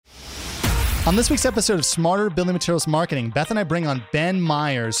On this week's episode of Smarter Building Materials Marketing, Beth and I bring on Ben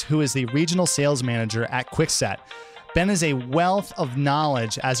Myers, who is the Regional Sales Manager at Kwikset. Ben is a wealth of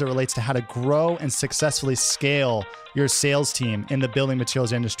knowledge as it relates to how to grow and successfully scale your sales team in the building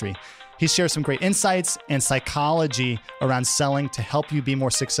materials industry. He shares some great insights and psychology around selling to help you be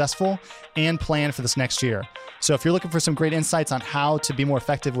more successful and plan for this next year. So if you're looking for some great insights on how to be more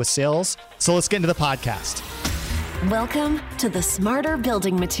effective with sales, so let's get into the podcast. Welcome to the Smarter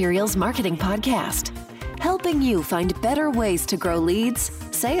Building Materials Marketing Podcast, helping you find better ways to grow leads,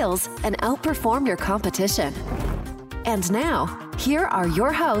 sales, and outperform your competition. And now, here are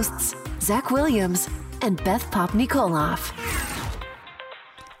your hosts, Zach Williams and Beth Popnikolov.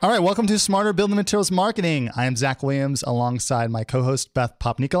 All right, welcome to Smarter Building Materials Marketing. I am Zach Williams alongside my co-host, Beth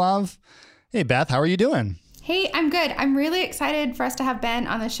Popnikolov. Hey, Beth, how are you doing? Hey, I'm good. I'm really excited for us to have Ben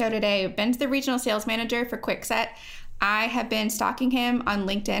on the show today. Ben's the regional sales manager for Kwikset. I have been stalking him on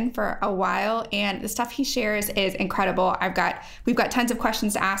LinkedIn for a while, and the stuff he shares is incredible. We've got tons of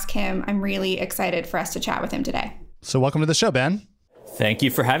questions to ask him. I'm really excited for us to chat with him today. So welcome to the show, Ben. Thank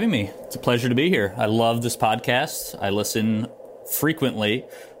you for having me. It's a pleasure to be here. I love this podcast. I listen frequently.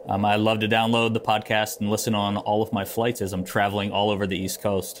 I love to download the podcast and listen on all of my flights as I'm traveling all over the East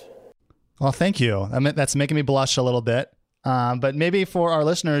Coast. Well, thank you. I mean, that's making me blush a little bit. But maybe for our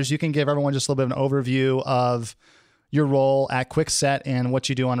listeners, you can give everyone just a little bit of an overview of your role at Kwikset and what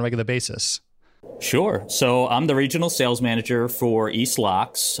you do on a regular basis. Sure. So I'm the regional sales manager for East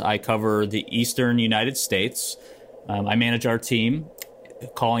Locks. I cover the Eastern United States. I manage our team,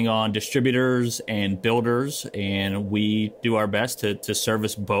 calling on distributors and builders, and we do our best to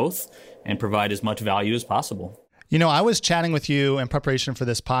service both and provide as much value as possible. You know, I was chatting with you in preparation for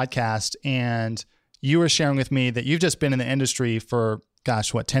this podcast, and you were sharing with me that you've just been in the industry for,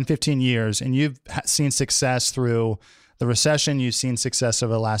 10, 15 years, and you've seen success through the recession. You've seen success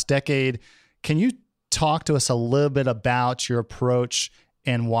over the last decade. Can you talk to us a little bit about your approach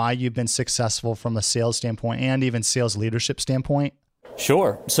and why you've been successful from a sales standpoint and even sales leadership standpoint?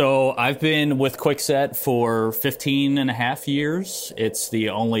 Sure. So I've been with Kwikset for 15 and a half years. It's the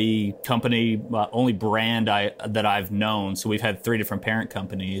only company, only brand that I've known. So we've had 3 different parent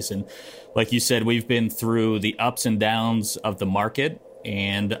companies. And like you said, we've been through the ups and downs of the market.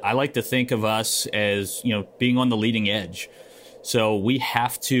 And I like to think of us as, being on the leading edge. So we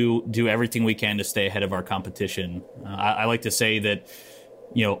have to do everything we can to stay ahead of our competition. I like to say that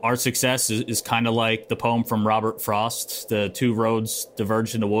our success is kind of like the poem from Robert Frost, the 2 roads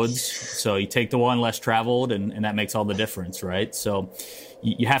diverged in the woods. So you take the one less traveled, and that makes all the difference, right? So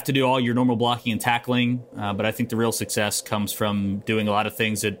you have to do all your normal blocking and tackling, but I think the real success comes from doing a lot of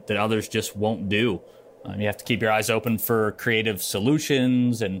things that others just won't do. You have to keep your eyes open for creative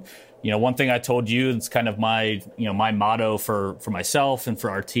solutions. And, one thing I told you, it's kind of my motto for myself and for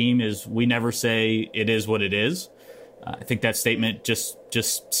our team is we never say it is what it is. I think that statement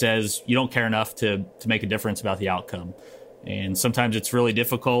just says you don't care enough to make a difference about the outcome. And sometimes it's really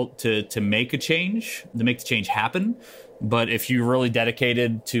difficult to make a change, to make the change happen. But if you're really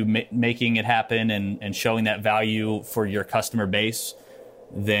dedicated to making it happen and showing that value for your customer base,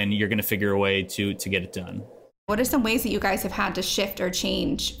 then you're going to figure a way to get it done. What are some ways that you guys have had to shift or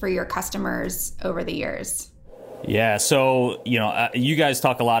change for your customers over the years? Yeah. So, you guys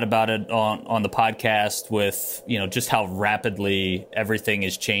talk a lot about it on the podcast with, just how rapidly everything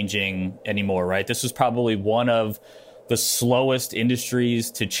is changing anymore, right? This is probably one of the slowest industries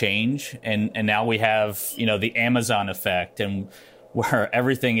to change. And now we have, the Amazon effect, and where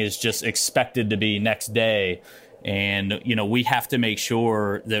everything is just expected to be next day. And, we have to make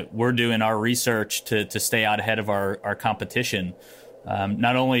sure that we're doing our research to stay out ahead of our competition.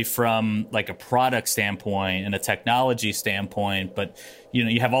 Not only from like a product standpoint and a technology standpoint, but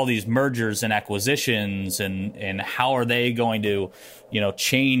you have all these mergers and acquisitions, and how are they going to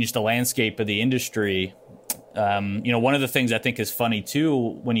change the landscape of the industry? One of the things I think is funny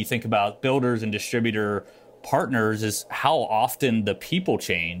too when you think about builders and distributor partners is how often the people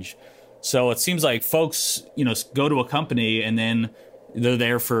change. So it seems like folks go to a company and then they're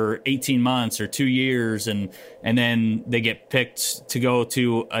there for 18 months or 2 years, and then they get picked to go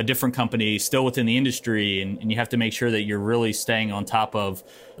to a different company still within the industry. And you have to make sure that you're really staying on top of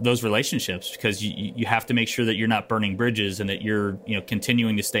those relationships, because you have to make sure that you're not burning bridges and that you're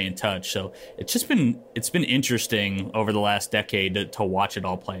continuing to stay in touch. So it's been interesting over the last decade to watch it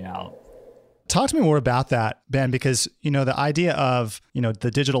all play out. Talk to me more about that, Ben, because, the idea of,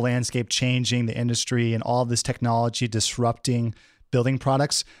 the digital landscape changing the industry and all of this technology disrupting building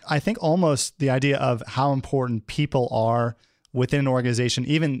products, I think almost the idea of how important people are within an organization,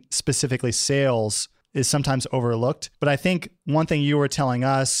 even specifically sales, is sometimes overlooked. But I think one thing you were telling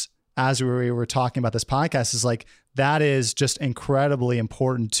us as we were talking about this podcast is like, that is just incredibly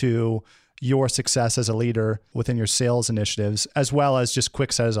important to your success as a leader within your sales initiatives, as well as just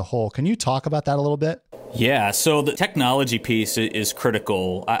Kwikset as a whole. Can you talk about that a little bit? Yeah, so the technology piece is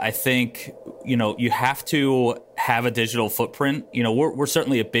critical. I think, you have to have a digital footprint. We're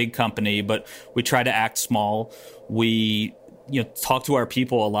certainly a big company, but we try to act small. We talk to our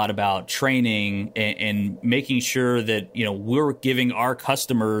people a lot about training and making sure that, we're giving our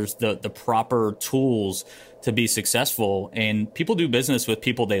customers the proper tools to be successful. And people do business with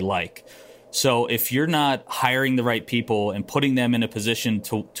people they like. So if you're not hiring the right people and putting them in a position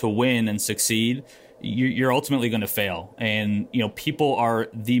to win and succeed, you're ultimately going to fail. And, people are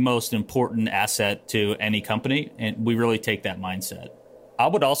the most important asset to any company. And we really take that mindset. I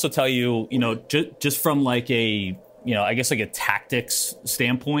would also tell you, just from like a tactics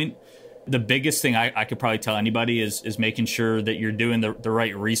standpoint, the biggest thing I could probably tell anybody is making sure that you're doing the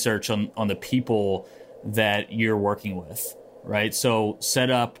right research on the people that you're working with, right? So set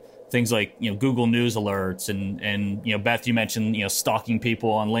up things like, Google News alerts and Beth, you mentioned, stalking people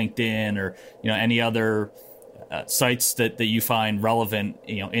on LinkedIn or, any other sites that you find relevant,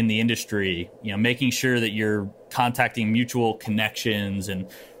 in the industry, making sure that you're contacting mutual connections and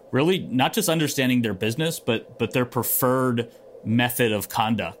really not just understanding their business, but their preferred method of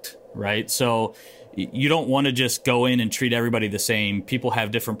conduct, right? So you don't want to just go in and treat everybody the same. People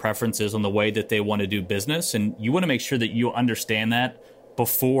have different preferences on the way that they want to do business. And you want to make sure that you understand that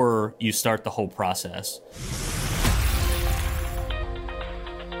before you start the whole process.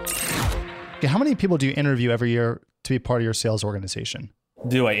 How many people do you interview every year to be part of your sales organization?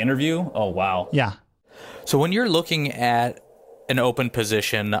 Do I interview? Oh, wow. Yeah. So when you're looking at an open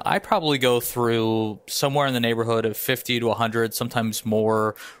position, I probably go through somewhere in the neighborhood of 50 to 100, sometimes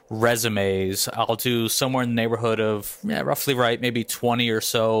more resumes. I'll do somewhere in the neighborhood of roughly maybe 20 or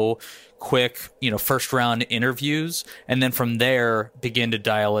so quick, first round interviews. And then from there, begin to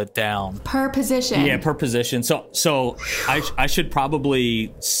dial it down. Per position. Yeah, per position. So I should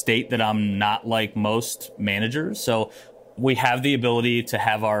probably state that I'm not like most managers. So we have the ability to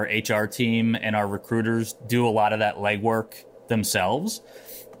have our HR team and our recruiters do a lot of that legwork themselves.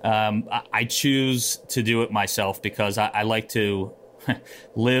 I choose to do it myself because I like to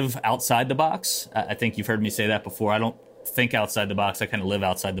live outside the box. I think you've heard me say that before. I don't think outside the box. I kind of live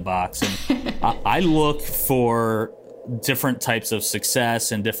outside the box. And I look for different types of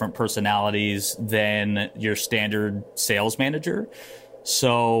success and different personalities than your standard sales manager.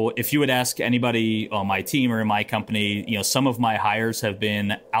 So if you would ask anybody on my team or in my company, some of my hires have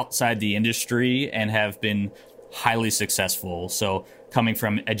been outside the industry and have been highly successful. So coming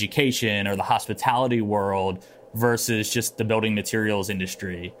from education or the hospitality world versus just the building materials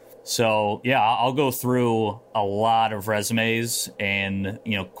industry. So yeah, I'll go through a lot of resumes and,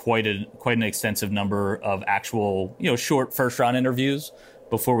 quite an extensive number of actual, short first round interviews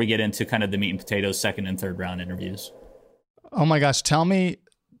before we get into kind of the meat and potatoes second and third round interviews. Oh my gosh. Tell me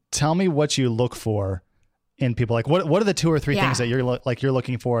what you look for in people. Like what are the two or three things that you're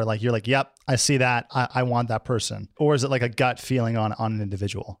looking for? Like, you're like, yep, I see that. I want that person. Or is it like a gut feeling on an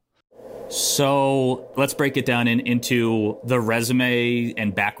individual? So let's break it down into the resume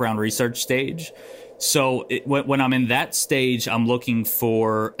and background research stage. So when I'm in that stage, I'm looking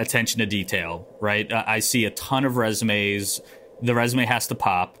for attention to detail, right? I see a ton of resumes. The resume has to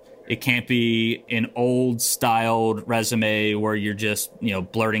pop. It can't be an old styled resume where you're just,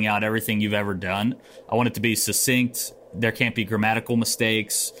 blurting out everything you've ever done. I want it to be succinct. There can't be grammatical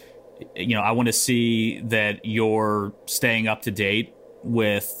mistakes. I want to see that you're staying up to date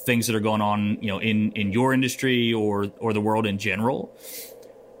with things that are going on, in your industry or the world in general.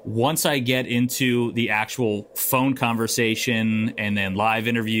 Once I get into the actual phone conversation and then live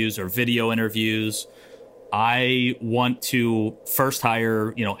interviews or video interviews, I want to first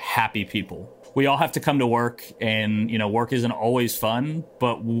hire, happy people. We all have to come to work and, work isn't always fun,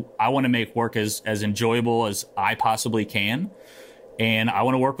 but I want to make work as enjoyable as I possibly can. And I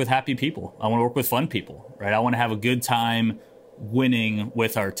want to work with happy people. I want to work with fun people, right? I want to have a good time winning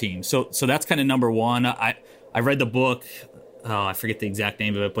with our team. So that's kind of number one. I read the book. Oh, I forget the exact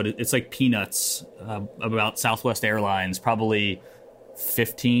name of it, but it's like Peanuts about Southwest Airlines, probably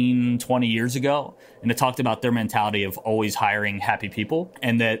 15, 20 years ago. And it talked about their mentality of always hiring happy people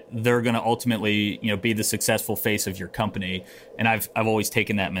and that they're going to ultimately, be the successful face of your company. And I've always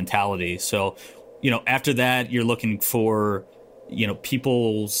taken that mentality. So, after that, you're looking for,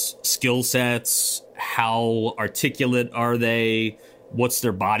 people's skill sets. How articulate are they? What's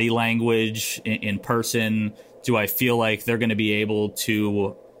their body language in person? Do I feel like they're going to be able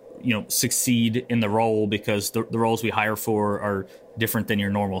to, succeed in the role? Because the roles we hire for are different than your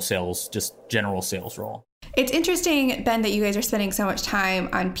normal sales, just general sales role. It's interesting, Ben, that you guys are spending so much time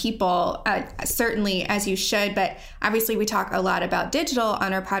on people, certainly as you should, but obviously we talk a lot about digital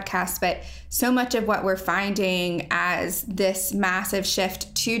on our podcast, but so much of what we're finding as this massive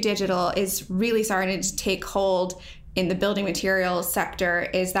shift to digital is really starting to take hold in the building materials sector,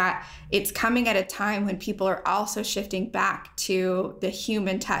 is that it's coming at a time when people are also shifting back to the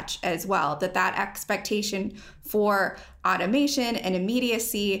human touch as well, that expectation for automation and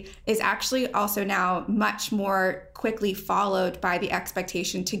immediacy is actually also now much more quickly followed by the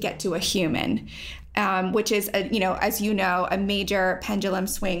expectation to get to a human, which is, as you know, a major pendulum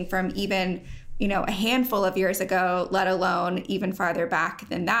swing from even a handful of years ago, let alone even farther back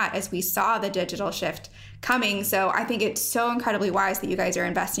than that, as we saw the digital shift coming. So I think it's so incredibly wise that you guys are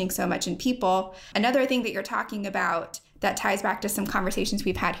investing so much in people. Another thing that you're talking about that ties back to some conversations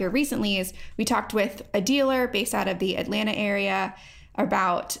we've had here recently is we talked with a dealer based out of the Atlanta area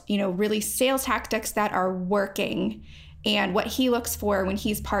about, really sales tactics that are working and what he looks for when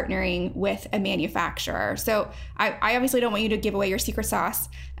he's partnering with a manufacturer. So I obviously don't want you to give away your secret sauce,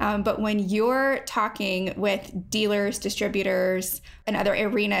 but when you're talking with dealers, distributors, and other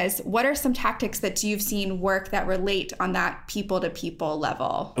arenas, what are some tactics that you've seen work that relate on that people-to-people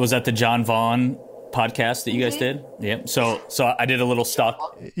level? Was that the John Vaughn podcast that you guys did? Yeah. So I did a little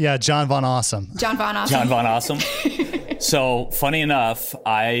stock. Yeah, John Von Awesome. John Von Awesome. John Von Awesome. So funny enough,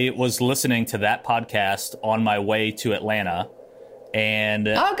 I was listening to that podcast on my way to Atlanta, and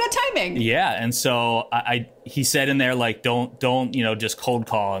good timing. Yeah, and so he said in there, like, don't just cold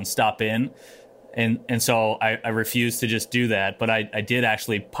call and stop in, and so I refused to just do that, but I did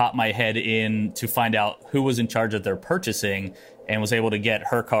actually pop my head in to find out who was in charge of their purchasing, and was able to get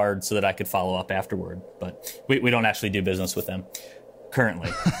her card so that I could follow up afterward. But we don't actually do business with them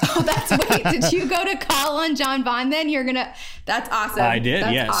currently. Wait, did you go to call on John Vaughn then? That's awesome. I did,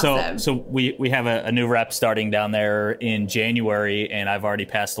 that's yeah. Awesome. So we have a new rep starting down there in January, and I've already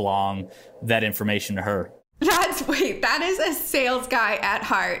passed along that information to her. That is a sales guy at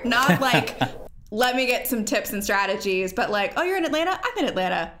heart. Not like, let me get some tips and strategies, but like, oh, you're in Atlanta? I'm in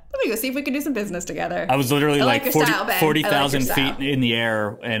Atlanta. Let me go see if we can do some business together. I was literally like 40,000 40, feet in the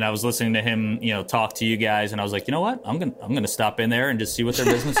air, and I was listening to him, talk to you guys, and I was like, you know what? I'm gonna stop in there and just see what their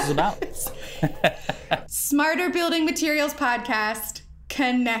business is about. Smarter Building Materials Podcast,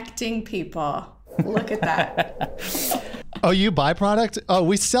 connecting people. Look at that. Oh, you buy product? Oh,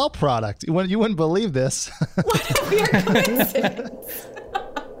 we sell product. You wouldn't believe this. What a weird coincidence.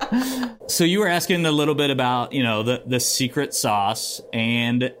 So you were asking a little bit about, the secret sauce,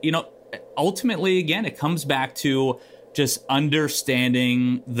 and, ultimately, again, it comes back to just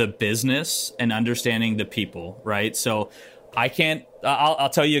understanding the business and understanding the people, right? So I'll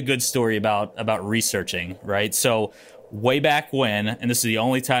tell you a good story about researching, right? So way back when, and this is the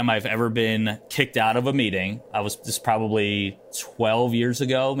only time I've ever been kicked out of a meeting, this probably 12 years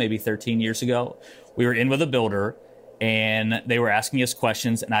ago, maybe 13 years ago, we were in with a builder, and they were asking us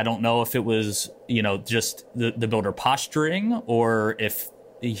questions, and I don't know if it was, just the builder posturing, or if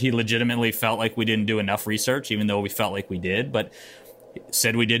he legitimately felt like we didn't do enough research, even though we felt like we did, but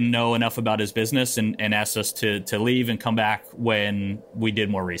said we didn't know enough about his business and asked us to leave and come back when we did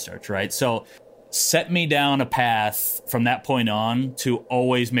more research, right? So set me down a path from that point on to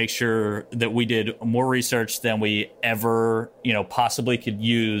always make sure that we did more research than we ever, possibly could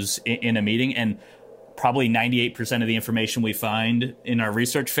use in a meeting. And probably 98% of the information we find in our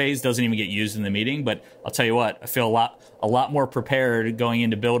research phase doesn't even get used in the meeting. But I'll tell you what, I feel a lot more prepared going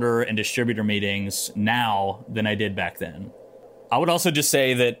into builder and distributor meetings now than I did back then. I would also just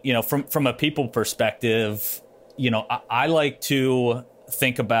say that, from a people perspective, I like to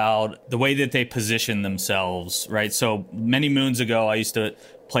think about the way that they position themselves, right? So many moons ago, I used to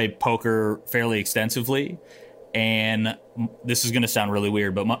play poker fairly extensively. And this is going to sound really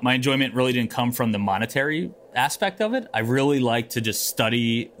weird, but my enjoyment really didn't come from the monetary aspect of it. I really like to just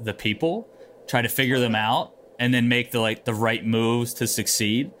study the people, try to figure them out, and then make the right moves to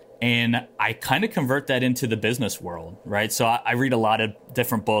succeed. And I kind of convert that into the business world, right? So I read a lot of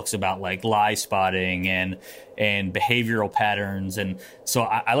different books about like lie spotting and behavioral patterns. And so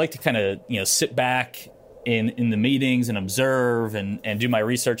I like to kind of, sit back in the meetings and observe and do my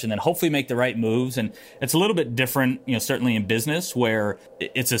research and then hopefully make the right moves. And it's a little bit different, certainly in business where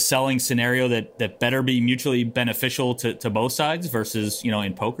it's a selling scenario that better be mutually beneficial to both sides versus,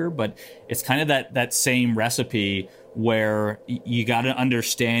 in poker. But it's kind of that same recipe where you got to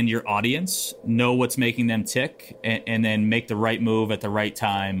understand your audience, know what's making them tick, and then make the right move at the right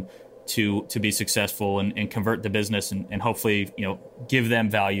time to be successful and convert the business and hopefully, give them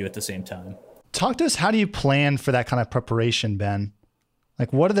value at the same time. Talk to us. How do you plan for that kind of preparation, Ben?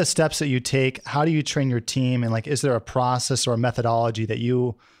 Like, what are the steps that you take? How do you train your team? And like, is there a process or a methodology that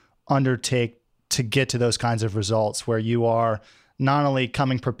you undertake to get to those kinds of results where you are not only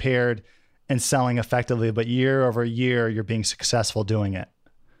coming prepared and selling effectively, but year over year, you're being successful doing it?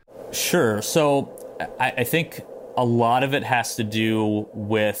 Sure. So I think a lot of it has to do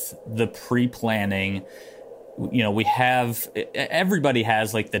with the pre-planning. You know, everybody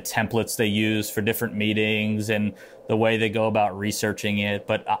has like the templates they use for different meetings and the way they go about researching it.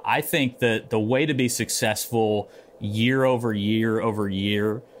 But I think that the way to be successful year over year over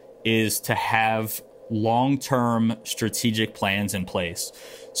year is to have long-term strategic plans in place.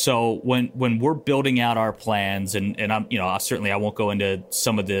 So when we're building out our plans, and I'm, certainly I won't go into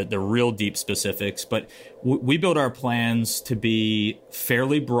some of the real deep specifics, but we build our plans to be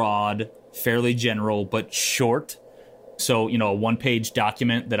fairly broad, fairly general, but short. So, a one-page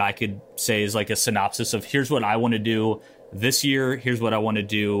document that I could say is like a synopsis of here's what I want to do this year, here's what I want to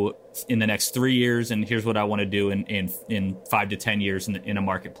do in the next 3 years, and here's what I want to do in 5 to 10 years in a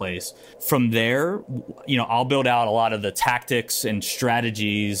marketplace. From there, I'll build out a lot of the tactics and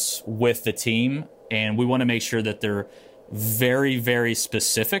strategies with the team, and we want to make sure that they're very, very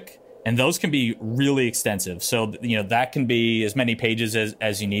specific, and those can be really extensive. So, that can be as many pages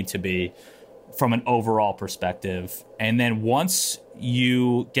as you need to be from an overall perspective. And then once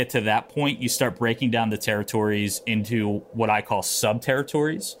you get to that point, you start breaking down the territories into what I call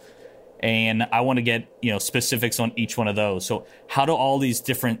sub-territories. And I want to get, specifics on each one of those. So how do all these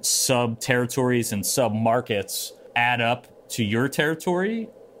different sub-territories and sub-markets add up to your territory?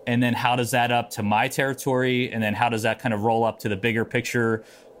 And then how does that up to my territory? And then how does that kind of roll up to the bigger picture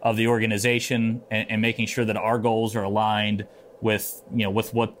of the organization and making sure that our goals are aligned with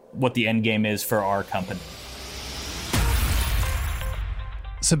what the end game is for our company.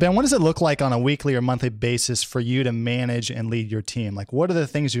 So Ben, what does it look like on a weekly or monthly basis for you to manage and lead your team? Like, what are the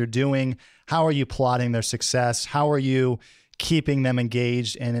things you're doing? How are you plotting their success? How are you keeping them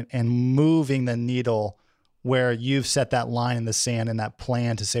engaged and moving the needle where you've set that line in the sand and that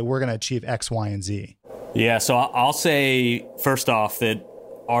plan to say, we're going to achieve X, Y, and Z? Yeah. So I'll say first off that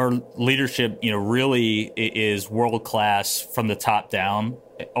our leadership, really is world-class from the top down.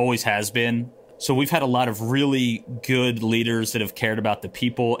 It always has been. So we've had a lot of really good leaders that have cared about the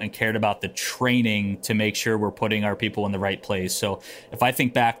people and cared about the training to make sure we're putting our people in the right place. So if I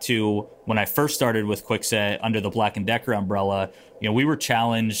think back to when I first started with Kwikset under the Black & Decker umbrella, we were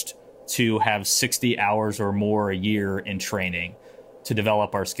challenged to have 60 hours or more a year in training to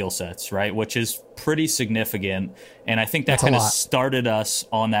develop our skill sets, right? Which is pretty significant. And I think that kind of started us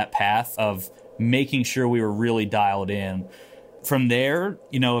on that path of making sure we were really dialed in. From there,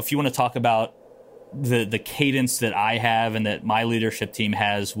 if you want to talk about the cadence that I have and that my leadership team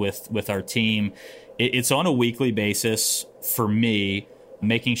has with our team, it's on a weekly basis for me,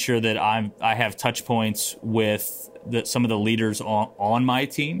 making sure that I have touch points with some of the leaders on my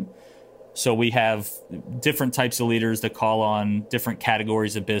team. So we have different types of leaders that call on different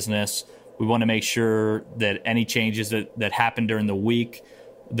categories of business. We want to make sure that any changes that happen during the week,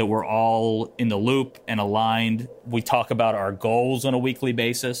 that we're all in the loop and aligned. We talk about our goals on a weekly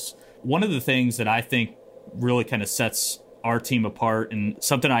basis. One of the things that I think really kind of sets our team apart, and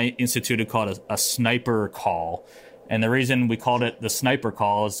something I instituted called a sniper call. And the reason we called it the sniper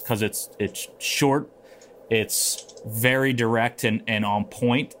call is because it's short, it's very direct and on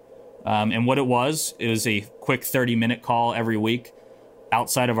point. And what it was a quick 30-minute call every week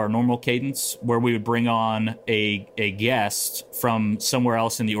outside of our normal cadence where we would bring on a guest from somewhere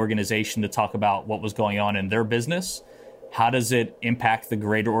else in the organization to talk about what was going on in their business. How does it impact the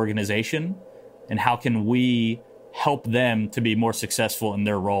greater organization? And how can we help them to be more successful in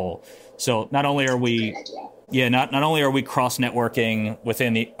their role? So not only are we not only are we cross-networking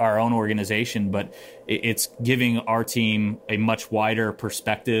within our own organization, but it's giving our team a much wider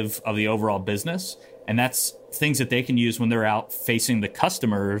perspective of the overall business. And that's things that they can use when they're out facing the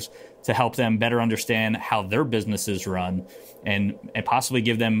customers to help them better understand how their businesses run and possibly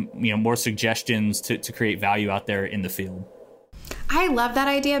give them more suggestions to create value out there in the field. I love that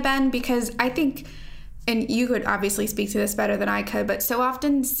idea, Ben, because I think, and you could obviously speak to this better than I could, but so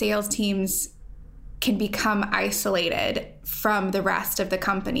often sales teams can become isolated from the rest of the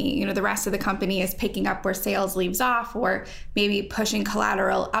company. The rest of the company is picking up where sales leaves off, or maybe pushing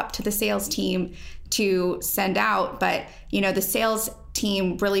collateral up to the sales team to send out. But, the sales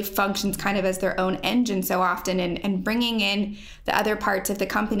team really functions kind of as their own engine so often, and bringing in the other parts of the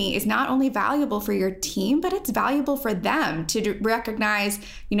company is not only valuable for your team, but it's valuable for them to recognize,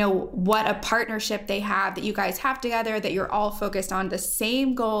 what a partnership they have, that you guys have together, that you're all focused on the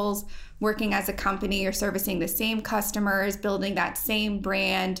same goals working as a company, you're servicing the same customers, building that same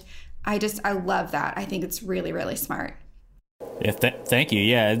brand. I love that. I think it's really, really smart. Yeah, thank you.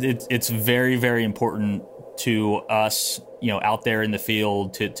 Yeah, it's very, very important to us, out there in the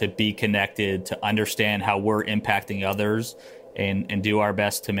field to be connected, to understand how we're impacting others, and do our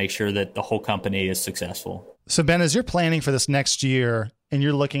best to make sure that the whole company is successful. So Ben, as you're planning for this next year and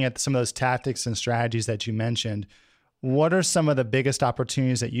you're looking at some of those tactics and strategies that you mentioned, what are some of the biggest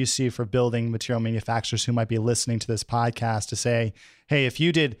opportunities that you see for building material manufacturers who might be listening to this podcast to say, hey, if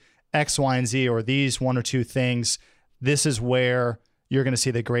you did X, Y, and Z, or these one or two things, this is where you're going to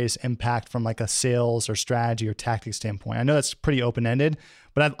see the greatest impact from like a sales or strategy or tactic standpoint? I know that's pretty open-ended,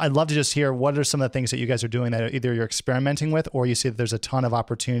 but I'd love to just hear what are some of the things that you guys are doing that either you're experimenting with or you see that there's a ton of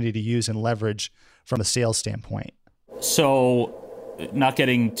opportunity to use and leverage from a sales standpoint. So not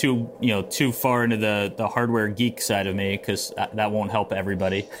getting too far into the hardware geek side of me, because that won't help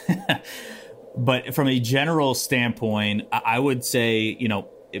everybody. But from a general standpoint, I would say,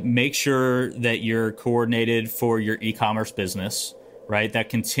 make sure that you're coordinated for your e-commerce business, right? That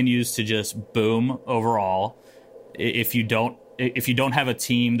continues to just boom overall. If you don't have a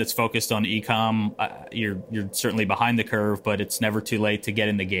team that's focused on e-com, you're certainly behind the curve, but it's never too late to get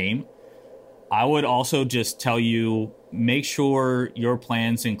in the game. I would also just tell you, make sure your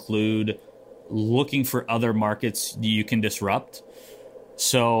plans include looking for other markets you can disrupt.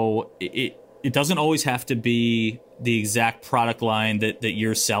 So it doesn't always have to be the exact product line that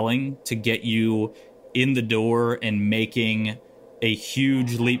you're selling to get you in the door and making a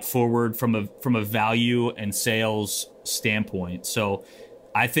huge leap forward from a value and sales standpoint. So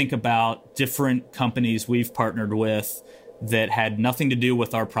I think about different companies we've partnered with that had nothing to do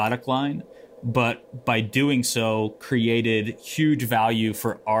with our product line, but by doing so created huge value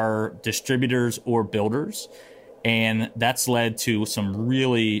for our distributors or builders. And that's led to some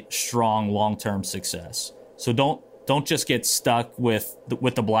really strong long-term success. So don't just get stuck with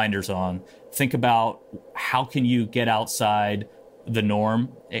the blinders on. Think about how can you get outside the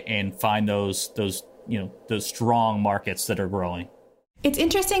norm and find those strong markets that are growing. It's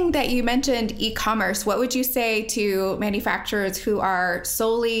interesting that you mentioned e-commerce. What would you say to manufacturers who are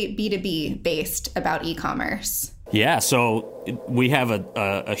solely B2B based about e-commerce? Yeah, so we have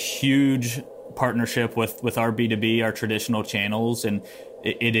a huge partnership with our B2B, our traditional channels, and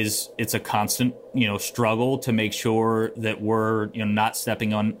it's a constant struggle to make sure that we're not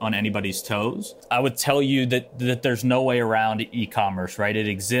stepping on anybody's toes. I would tell you that there's no way around e-commerce, right? It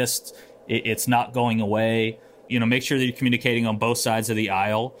exists. It's not going away. Make sure that you're communicating on both sides of the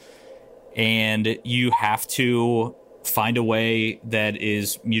aisle, and you have to find a way that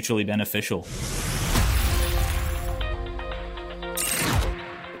is mutually beneficial.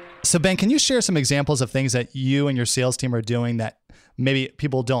 So Ben, can you share some examples of things that you and your sales team are doing that maybe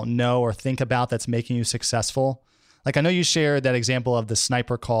people don't know or think about that's making you successful? Like I know you shared that example of the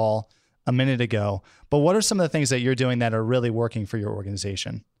sniper call a minute ago, but what are some of the things that you're doing that are really working for your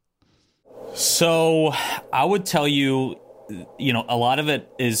organization? So I would tell you, a lot of it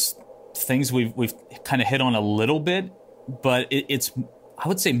is things we've kind of hit on a little bit, but it's I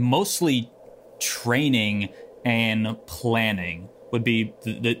would say mostly training and planning would be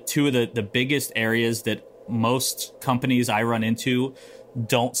the two of the biggest areas that most companies I run into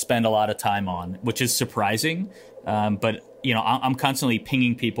don't spend a lot of time on, which is surprising. But I'm constantly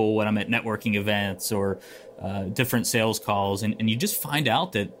pinging people when I'm at networking events or different sales calls, and you just find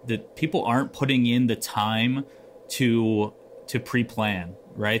out that people aren't putting in the time to pre-plan,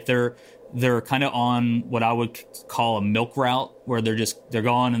 right? They're kind of on what I would call a milk route, where they're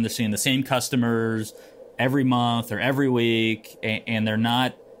going and they're seeing the same customers every month or every week, and they're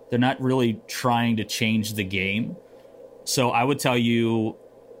not really trying to change the game. So I would tell you,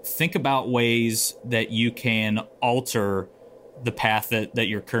 think about ways that you can alter the path that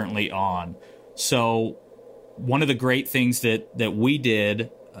you're currently on. So one of the great things that we did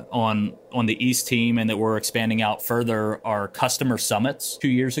on the East team and that we're expanding out further are customer summits 2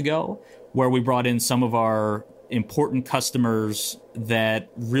 years ago, where we brought in some of our important customers that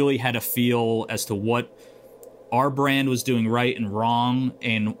really had a feel as to what our brand was doing right and wrong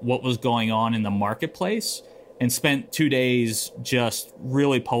and what was going on in the marketplace, and spent 2 days just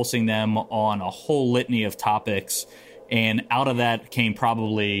really pulsing them on a whole litany of topics. And out of that came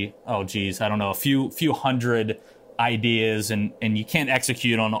probably, a few hundred ideas, and you can't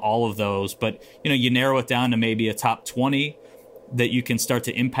execute on all of those, but you narrow it down to maybe a top 20 that you can start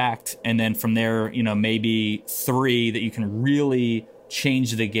to impact, and then from there, maybe 3 that you can really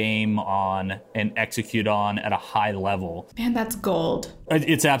change the game on and execute on at a high level. Man, that's gold.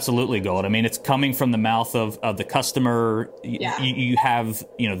 It's absolutely gold. I mean, it's coming from the mouth of the customer. Yeah. You have,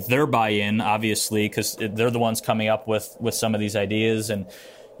 their buy-in, obviously, because they're the ones coming up with some of these ideas. And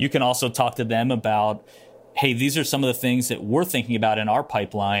you can also talk to them about, hey, these are some of the things that we're thinking about in our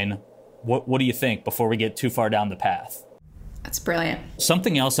pipeline. What do you think before we get too far down the path? That's brilliant.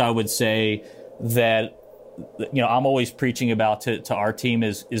 Something else I would say that I'm always preaching about to our team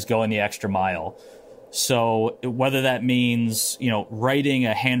is going the extra mile. So whether that means, writing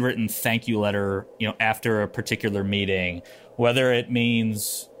a handwritten thank you letter, after a particular meeting, whether it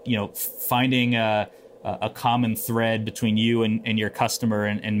means, finding a common thread between you and your customer,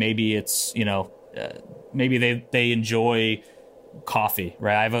 and maybe it's, maybe they enjoy coffee,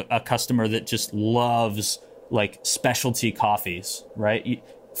 right? I have a customer that just loves like specialty coffees, right?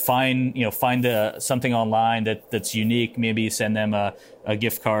 Find something online that's unique. Maybe send them a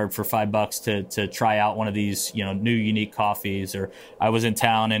gift card for $5 to try out one of these new unique coffees. Or I was in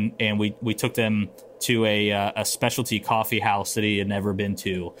town and we took them to a specialty coffee house that he had never been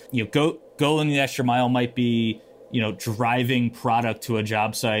to. Going the extra mile might be driving product to a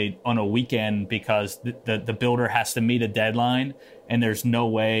job site on a weekend because the builder has to meet a deadline, and there's no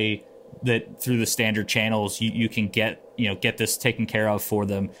way that through the standard channels you can get this taken care of for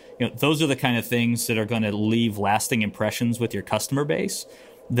them. Those are the kind of things that are going to leave lasting impressions with your customer base,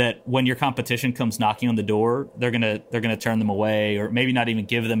 that when your competition comes knocking on the door, they're gonna turn them away, or maybe not even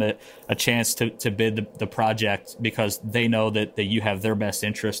give them a chance to bid the project, because they know that you have their best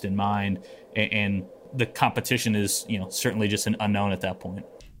interest in mind, and the competition is certainly just an unknown at that point.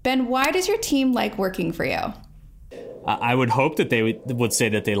 Ben, why does your team like working for you? I would hope that they would say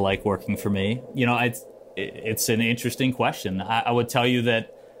that they like working for me. It's an interesting question. I would tell you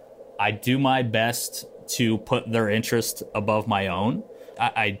that I do my best to put their interest above my own.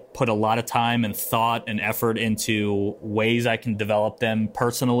 I put a lot of time and thought and effort into ways I can develop them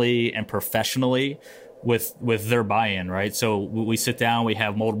personally and professionally with their buy-in, right? So we sit down, we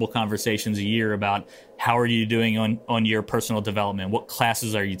have multiple conversations a year about how are you doing on your personal development? What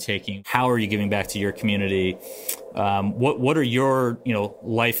classes are you taking? How are you giving back to your community? What are your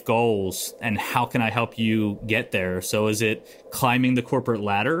life goals, and how can I help you get there? So is it climbing the corporate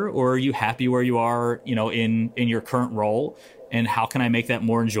ladder, or are you happy where you are in your current role, and how can I make that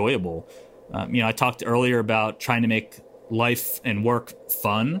more enjoyable? I talked earlier about trying to make life and work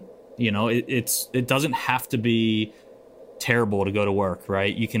fun. It doesn't have to be terrible to go to work,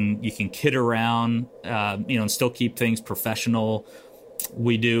 right? You can kid around, and still keep things professional.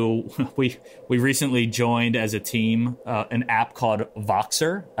 We recently joined as a team an app called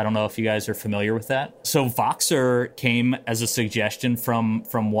Voxer. I don't know if you guys are familiar with that. So Voxer came as a suggestion from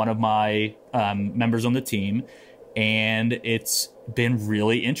one of my members on the team, and it's been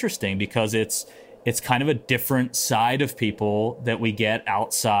really interesting because it's kind of a different side of people that we get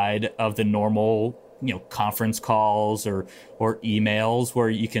outside of the normal, conference calls or emails, where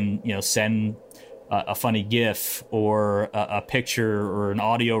you can, send a funny GIF or a picture or an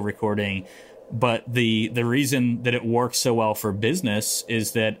audio recording. But the reason that it works so well for business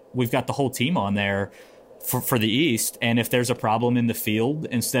is that we've got the whole team on there for the East. And if there's a problem in the field,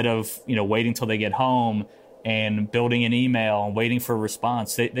 instead of, waiting till they get home and building an email and waiting for a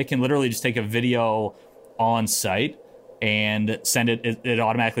response, they can literally just take a video on site and send it. It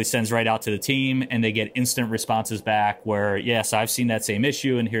automatically sends right out to the team, and they get instant responses back where, yes, I've seen that same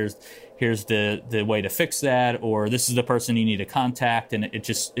issue, and here's the way to fix that, or this is the person you need to contact. And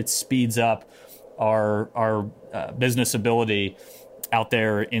it speeds up our business ability out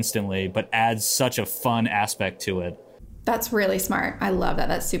there instantly, but adds such a fun aspect to it. That's really smart. I love that.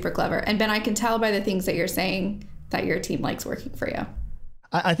 That's super clever. And Ben, I can tell by the things that you're saying that your team likes working for you.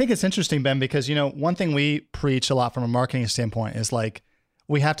 I think it's interesting, Ben, because, one thing we preach a lot from a marketing standpoint is like,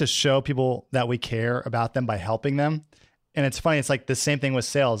 we have to show people that we care about them by helping them. And it's funny. It's like the same thing with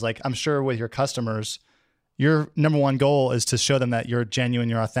sales. Like, I'm sure with your customers, your number one goal is to show them that you're genuine,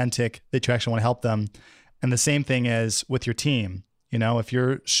 you're authentic, that you actually want to help them. And the same thing is with your team. If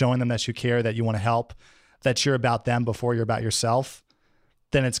you're showing them that you care, that you want to help, that you're about them before you're about yourself,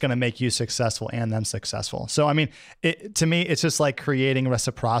 then it's going to make you successful and them successful. So, I mean, to me, it's just like creating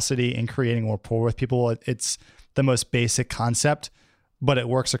reciprocity and creating rapport with people. It's the most basic concept, but it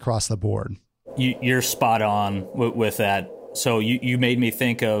works across the board. You're spot on with that. So you made me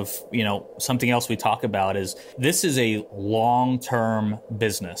think of, something else we talk about is this is a long-term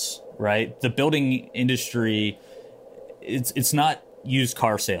business, right? The building industry, it's not used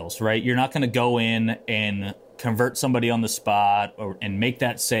car sales, right? You're not going to go in and convert somebody on the spot and make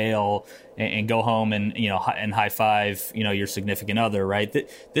that sale and go home and, and high five, your significant other, right?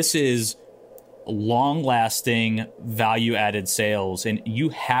 This is long-lasting, value-added sales, and you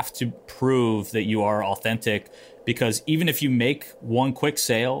have to prove that you are authentic, because even if you make one quick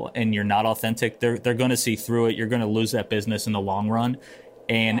sale and you're not authentic, they're going to see through it. You're going to lose that business in the long run,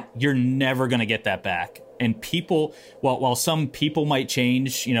 and you're never going to get that back. And people, while some people might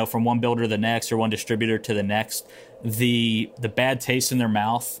change, from one builder to the next or one distributor to the next, the bad taste in their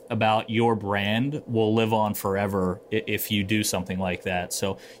mouth about your brand will live on forever if you do something like that.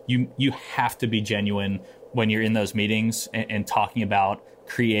 So you have to be genuine when you're in those meetings and talking about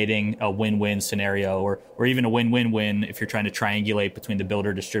creating a win-win scenario, or even a win-win-win if you're trying to triangulate between the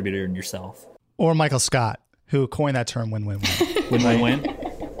builder, distributor, and yourself. Or Michael Scott, who coined that term win-win-win. Win-win-win?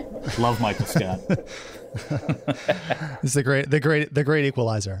 Love Michael Scott. It's the great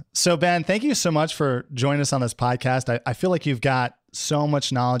equalizer. So Ben, thank you so much for joining us on this podcast. I feel like you've got so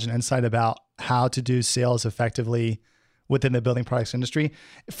much knowledge and insight about how to do sales effectively within the building products industry.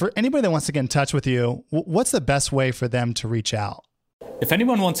 For anybody that wants to get in touch with you, what's the best way for them to reach out? If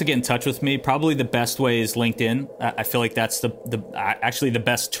anyone wants to get in touch with me, probably the best way is LinkedIn. I feel like that's actually the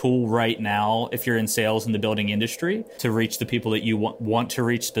best tool right now if you're in sales in the building industry to reach the people that you want to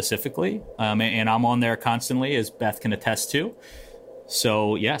reach specifically. And I'm on there constantly, as Beth can attest to.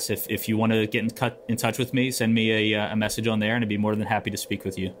 So yes, if you want to get in touch with me, send me a message on there, and I'd be more than happy to speak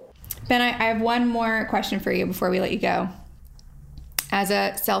with you. Ben, I have one more question for you before we let you go. As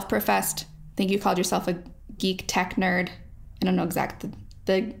a self-professed, I think you called yourself a geek tech nerd. I don't know exactly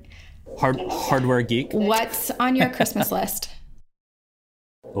the hardware geek. What's on your Christmas list?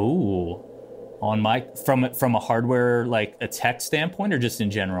 Ooh, on my from a hardware, like a tech standpoint, or just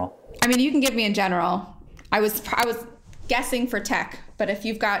in general? I mean, you can give me in general. I was guessing for tech, but if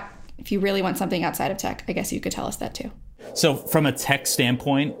you really want something outside of tech, I guess you could tell us that too. So from a tech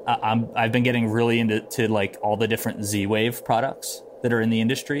standpoint, I've been getting really into like all the different Z-Wave products that are in the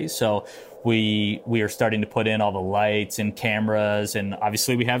industry. So we are starting to put in all the lights and cameras, and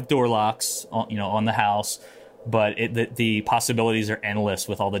obviously we have door locks, on the house, but the possibilities are endless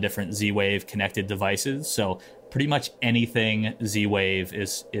with all the different Z-Wave connected devices. So pretty much anything Z-Wave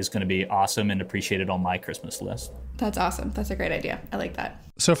is going to be awesome and appreciated on my Christmas list. That's awesome. That's a great idea. I like that.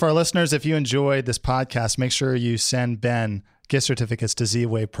 So for our listeners, if you enjoyed this podcast, make sure you send Ben gift certificates to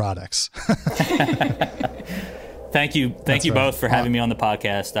Z-Wave products. Thank you both for having me on the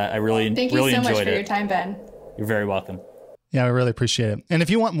podcast. I really enjoyed it. Thank you so much for your time, Ben. You're very welcome. Yeah, I really appreciate it. And if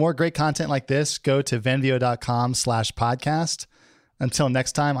you want more great content like this, go to venveo.com/podcast. Until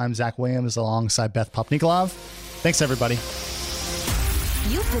next time, I'm Zach Williams alongside Beth Popnikolov. Thanks, everybody.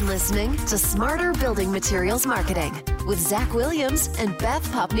 You've been listening to Smarter Building Materials Marketing with Zach Williams and Beth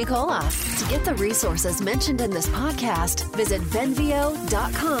Popnikolov. To get the resources mentioned in this podcast, visit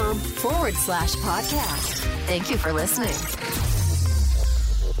venveo.com/podcast. Thank you for listening.